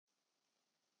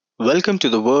Welcome to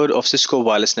the world of Cisco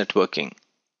Wireless Networking.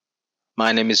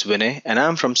 My name is Vinay and I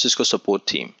am from Cisco support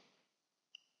team.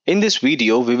 In this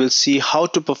video, we will see how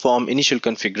to perform initial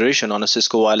configuration on a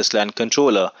Cisco Wireless LAN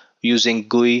controller using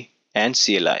GUI and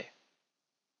CLI.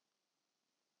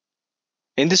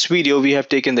 In this video, we have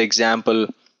taken the example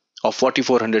of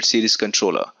 4400 series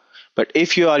controller. But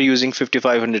if you are using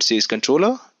 5500 series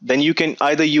controller, then you can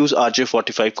either use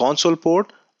RJ45 console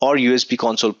port or USB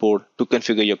console port to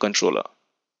configure your controller.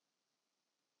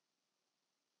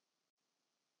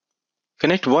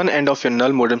 Connect one end of your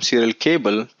null modem serial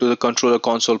cable to the controller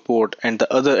console port and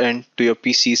the other end to your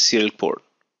PC's serial port.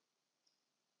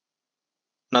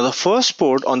 Now the first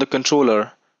port on the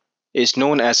controller is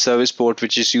known as service port,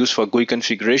 which is used for GUI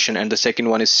configuration, and the second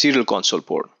one is serial console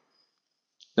port.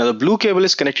 Now the blue cable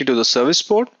is connected to the service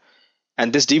port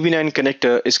and this DB9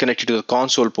 connector is connected to the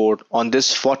console port on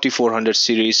this 4400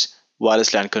 series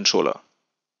wireless LAN controller.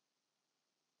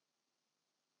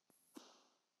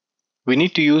 We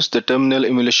need to use the terminal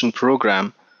emulation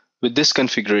program with this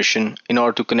configuration in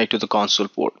order to connect to the console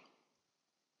port.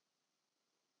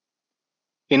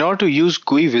 In order to use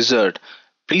GUI wizard,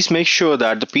 please make sure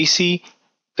that the PC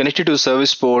connected to the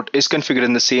service port is configured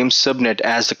in the same subnet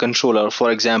as the controller,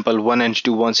 for example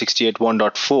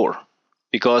 192.168.1.4,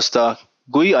 because the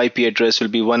GUI IP address will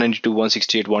be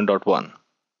 192.168.1.1.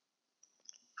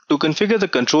 To configure the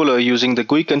controller using the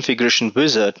GUI configuration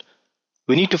wizard,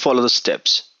 we need to follow the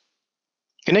steps.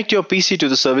 Connect your PC to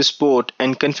the service port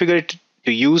and configure it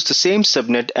to use the same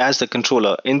subnet as the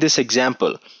controller. In this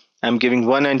example, I'm giving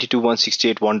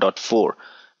 192.168.1.4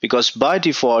 because by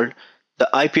default, the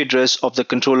IP address of the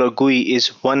controller GUI is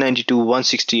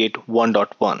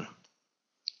 192.168.1.1.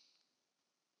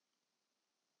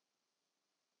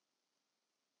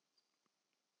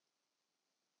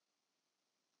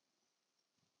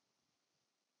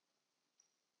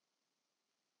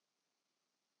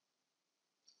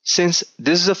 Since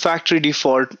this is a factory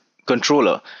default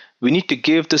controller, we need to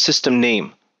give the system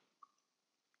name.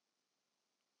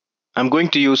 I'm going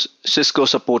to use Cisco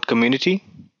Support Community.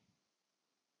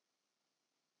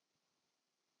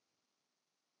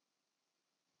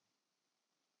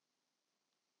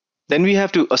 Then we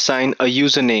have to assign a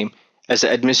username as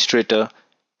an administrator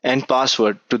and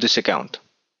password to this account.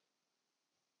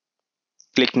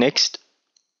 Click Next.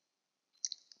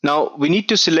 Now we need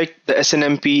to select the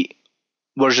SNMP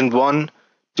version 1,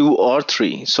 2 or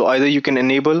 3. So either you can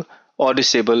enable or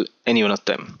disable any one of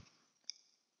them.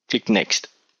 Click Next.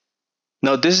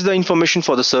 Now this is the information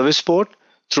for the service port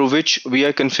through which we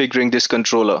are configuring this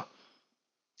controller.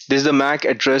 This is the MAC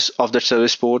address of the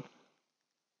service port.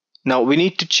 Now we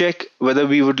need to check whether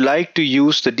we would like to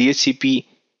use the DHCP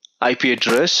IP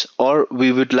address or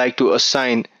we would like to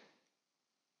assign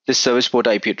this service port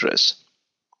IP address.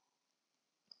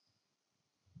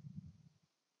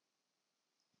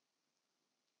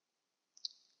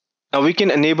 Now we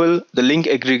can enable the link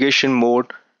aggregation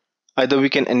mode. Either we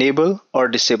can enable or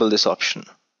disable this option.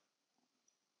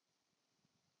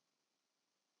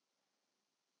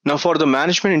 Now for the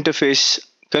management interface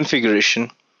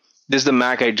configuration, this is the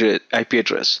MAC IP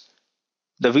address.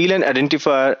 The VLAN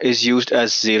identifier is used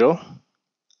as 0.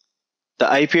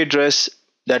 The IP address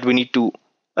that we need to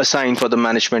assign for the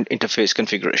management interface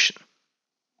configuration.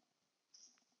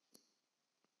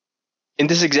 In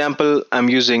this example, I'm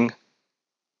using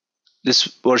this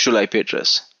virtual IP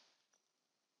address.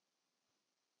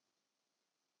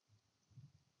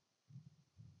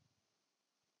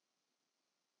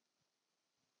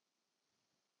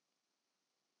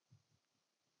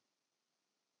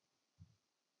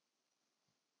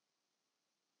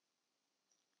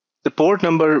 The port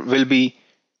number will be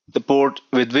the port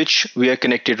with which we are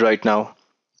connected right now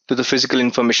to the physical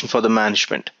information for the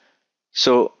management.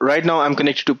 So right now I'm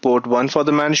connected to port 1 for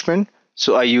the management,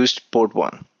 so I used port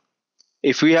 1.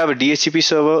 If we have a DHCP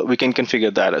server, we can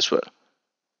configure that as well.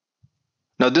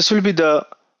 Now this will be the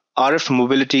RF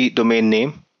mobility domain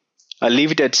name. I'll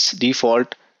leave it as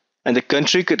default, and the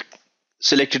country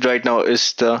selected right now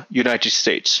is the United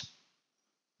States.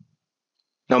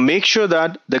 Now make sure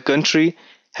that the country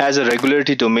has a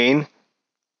regularity domain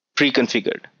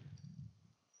pre-configured.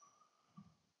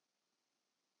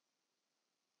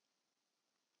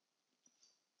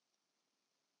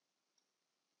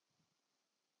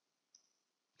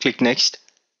 Click Next.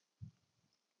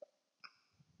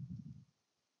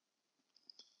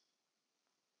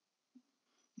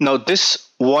 Now this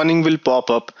warning will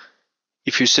pop up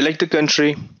if you select the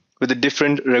country with a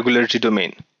different regularity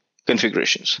domain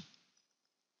configurations.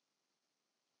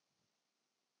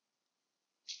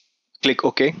 Click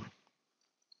OK.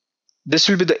 This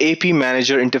will be the AP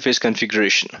Manager interface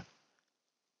configuration.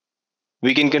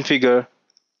 We can configure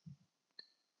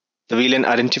the VLAN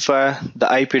identifier,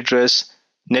 the IP address,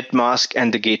 net mask,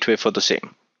 and the gateway for the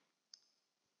same.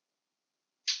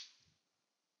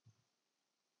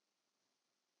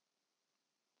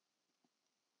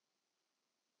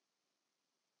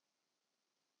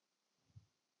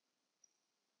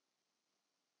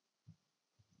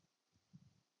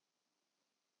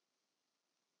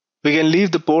 We can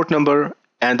leave the port number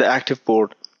and the active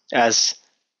port as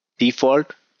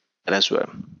default as well.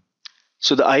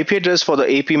 So the IP address for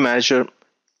the AP Manager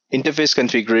interface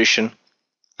configuration,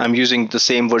 I'm using the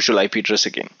same virtual IP address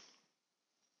again.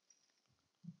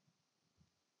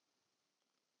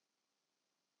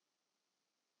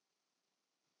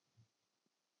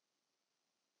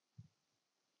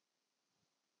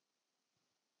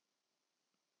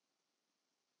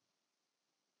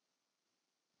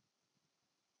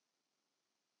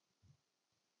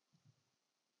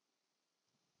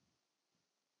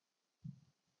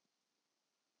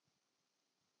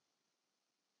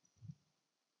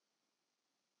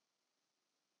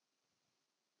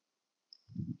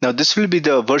 Now this will be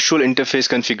the virtual interface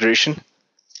configuration.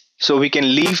 So we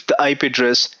can leave the IP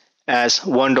address as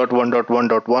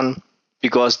 1.1.1.1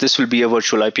 because this will be a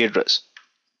virtual IP address.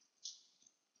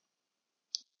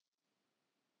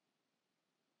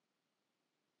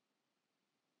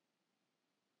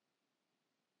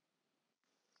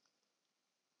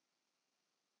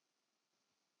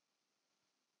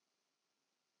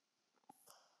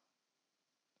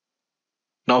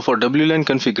 Now for WLAN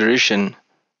configuration,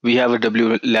 we have a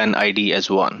WLAN ID as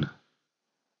 1.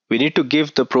 We need to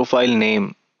give the profile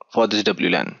name for this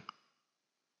WLAN.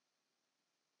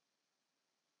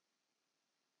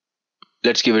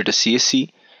 Let's give it a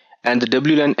CSC, and the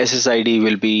WLAN SSID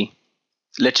will be,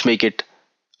 let's make it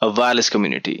a wireless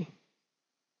community.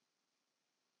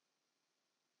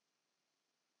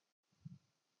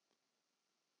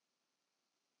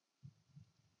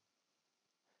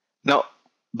 Now,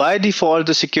 by default,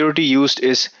 the security used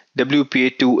is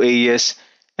WPA2 AES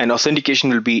and authentication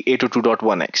will be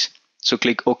 802.1x. So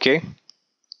click OK.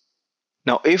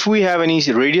 Now, if we have any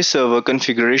radius server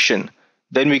configuration,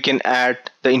 then we can add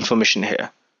the information here.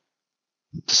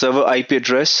 The server IP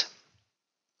address,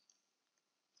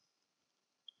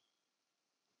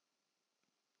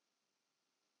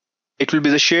 it will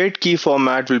be the shared key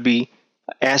format will be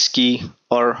ASCII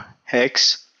or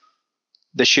hex.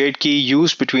 The shared key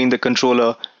used between the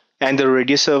controller and the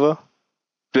radius server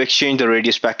to exchange the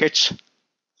radius packets.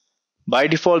 By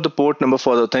default, the port number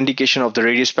for the authentication of the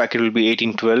radius packet will be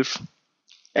 1812,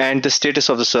 and the status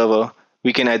of the server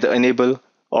we can either enable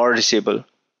or disable.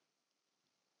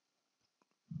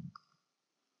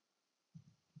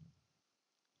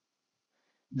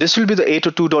 This will be the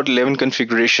 802.11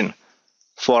 configuration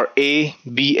for A,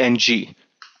 B, and G.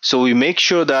 So we make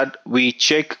sure that we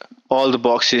check all the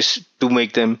boxes to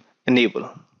make them enable.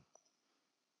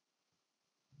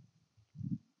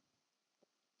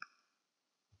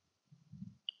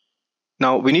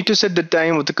 Now we need to set the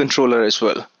time of the controller as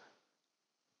well.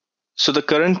 So the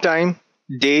current time,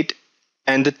 date,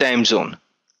 and the time zone.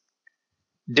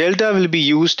 Delta will be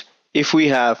used if we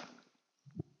have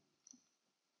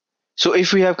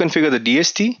configured the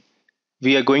DST,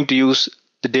 we are going to use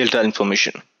the delta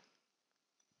information.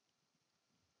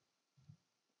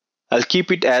 I'll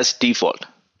keep it as default.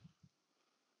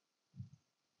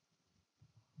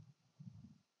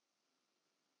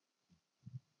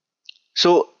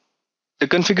 So the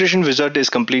configuration wizard is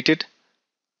completed.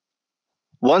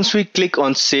 Once we click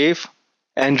on save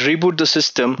and reboot the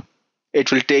system,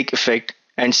 it will take effect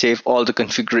and save all the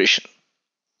configuration.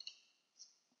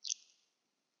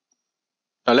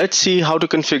 Now let's see how to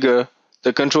configure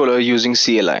the controller using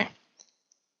CLI.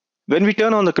 When we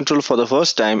turn on the controller for the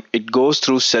first time, it goes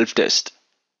through self-test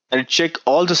and it checks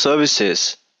all the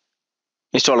services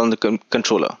installed on the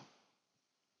controller.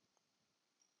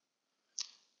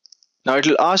 Now it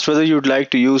will ask whether you would like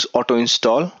to use auto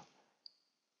install.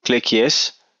 Click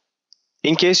yes.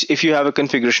 In case if you have a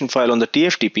configuration file on the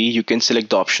TFTP, you can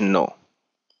select the option no.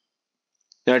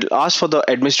 Now it will ask for the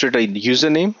administrator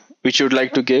username which you would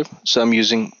like to give. So I'm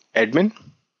using admin.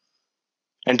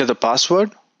 Enter the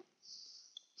password.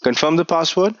 Confirm the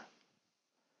password.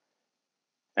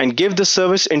 And give the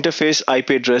service interface IP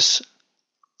address.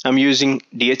 I'm using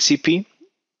DHCP.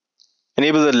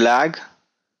 Enable the lag.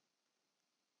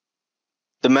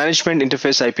 The management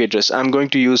interface IP address, I'm going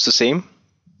to use the same.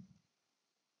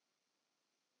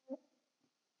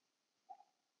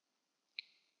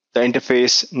 The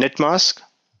interface net mask.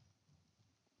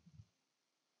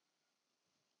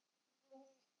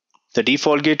 The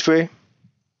default gateway.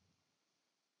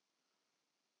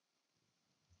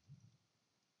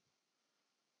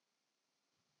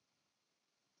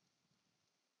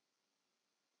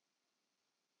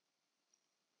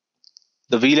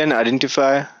 the VLAN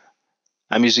identifier,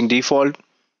 I'm using default,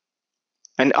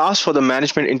 and ask for the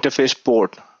management interface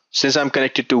port. Since I'm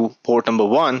connected to port number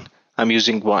 1, I'm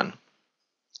using 1.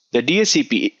 The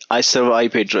DHCP server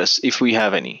IP address, if we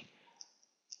have any.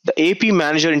 The AP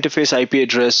manager interface IP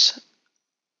address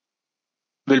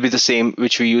will be the same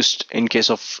which we used in case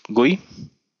of GUI.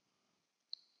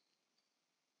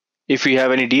 If we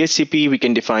have any DHCP, we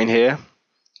can define here.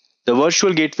 The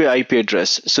virtual gateway IP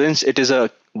address, since it is a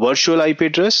virtual IP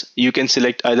address, you can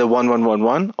select either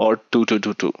 1111 or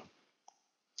 2222.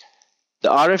 The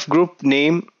RF group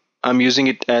name, I'm using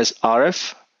it as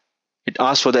RF. It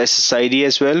asks for the SSID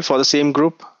as well for the same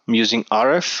group. I'm using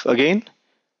RF again.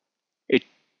 It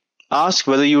asks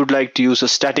whether you would like to use a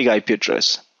static IP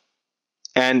address.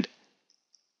 And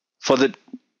for the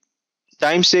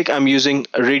time's sake, I'm using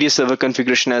radius server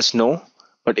configuration as no.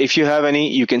 But if you have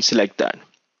any, you can select that.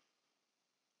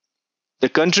 The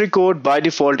country code by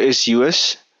default is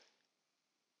US.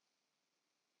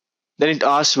 Then it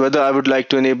asks whether I would like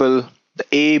to enable the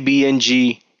A, B, and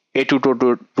G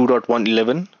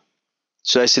 822.2.111.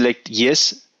 So I select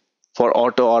yes for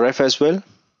auto RF as well.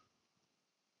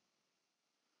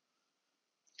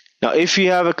 Now, if we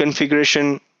have a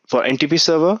configuration for NTP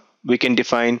server, we can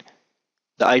define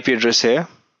the IP address here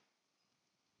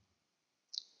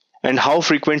and how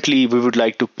frequently we would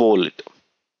like to poll it.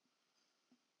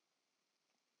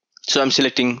 So I'm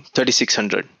selecting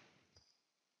 3600.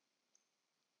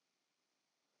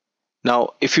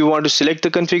 Now, if you want to select the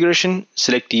configuration,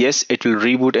 select yes, it will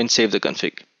reboot and save the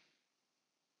config.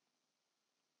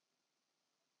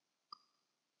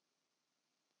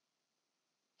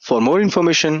 For more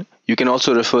information, you can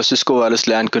also refer Cisco Wireless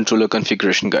LAN Controller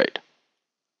Configuration Guide.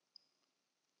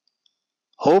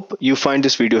 Hope you find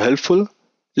this video helpful.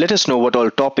 Let us know what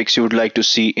all topics you would like to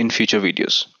see in future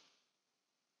videos.